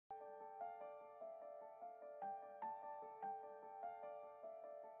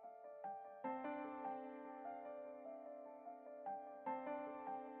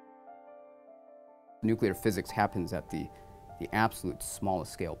nuclear physics happens at the absolute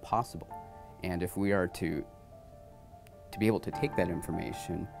smallest scale possible. And if we are to be able to take that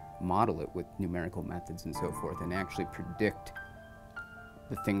information, model it with numerical methods and so forth, and actually predict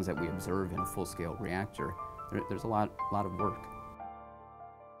the things that we observe in a full-scale reactor, there's a lot of work.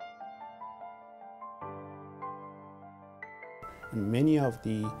 Many of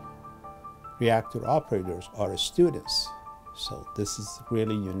the reactor operators are students, so this is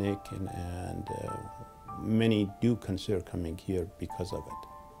really unique, and many do consider coming here because of it.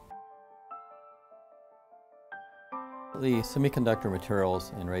 The Semiconductor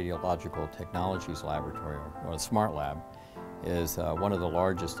Materials and Radiological Technologies Laboratory, or the SMART Lab, is one of the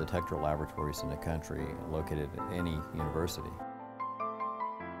largest detector laboratories in the country, located at any university.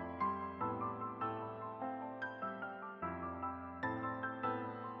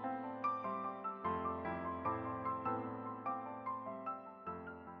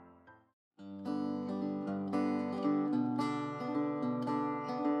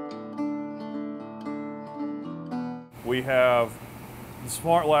 We have the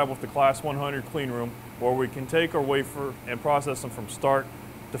Smart Lab with the Class 100 clean room, where we can take our wafer and process them from start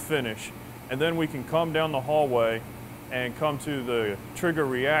to finish. And then we can come down the hallway and come to the trigger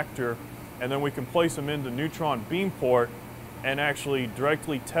reactor, and then we can place them in the neutron beam port and actually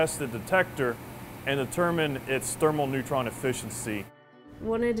directly test the detector and determine its thermal neutron efficiency.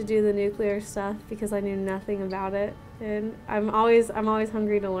 Wanted to do the nuclear stuff because I knew nothing about it, and I'm always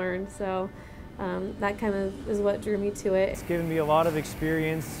hungry to learn, so that kind of is what drew me to it. It's given me a lot of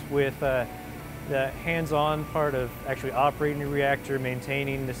experience with the hands-on part of actually operating a reactor,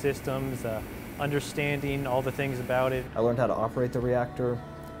 maintaining the systems, understanding all the things about it. I learned how to operate the reactor,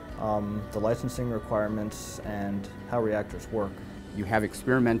 the licensing requirements, and how reactors work. You have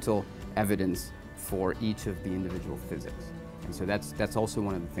experimental evidence for each of the individual physics. And so that's also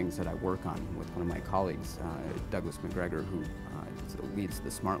one of the things that I work on with one of my colleagues, Douglas McGregor, who leads the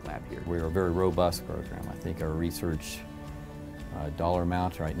SMART Lab here. We're a very robust program. I think our research dollar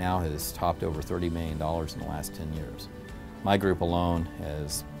amount right now has topped over $30 million in the last 10 years. My group alone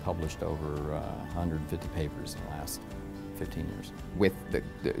has published over 150 papers in the last 15 years. With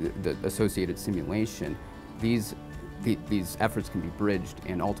the associated simulation, these efforts can be bridged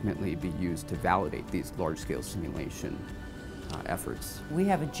and ultimately be used to validate these large-scale simulation efforts. We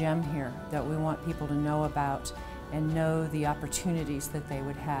have a gem here that we want people to know about and know the opportunities that they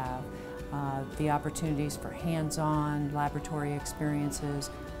would have, the opportunities for hands-on laboratory experiences,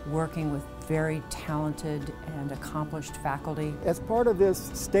 working with very talented and accomplished faculty. As part of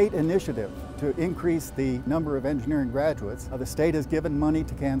this state initiative to increase the number of engineering graduates, the state has given money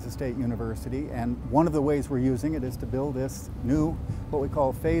to Kansas State University, and one of the ways we're using it is to build this new, what we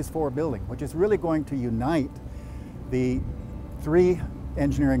call Phase 4 building, which is really going to unite the 3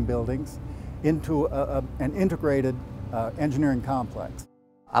 engineering buildings into an integrated engineering complex.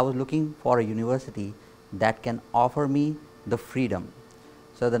 I was looking for a university that can offer me the freedom.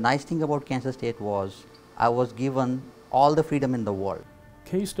 So the nice thing about Kansas State was I was given all the freedom in the world.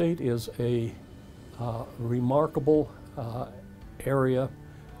 K-State is a remarkable area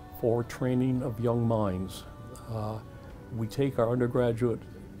for training of young minds. We take our undergraduate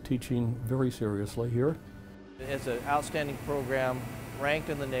teaching very seriously here. It's an outstanding program, ranked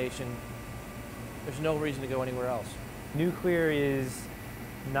in the nation. There's no reason to go anywhere else. Nuclear is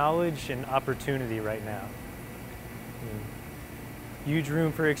knowledge and opportunity right now. Huge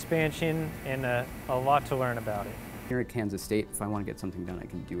room for expansion and a lot to learn about it. Here at Kansas State, if I want to get something done, I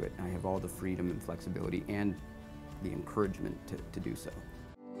can do it. I have all the freedom and flexibility and the encouragement to do so.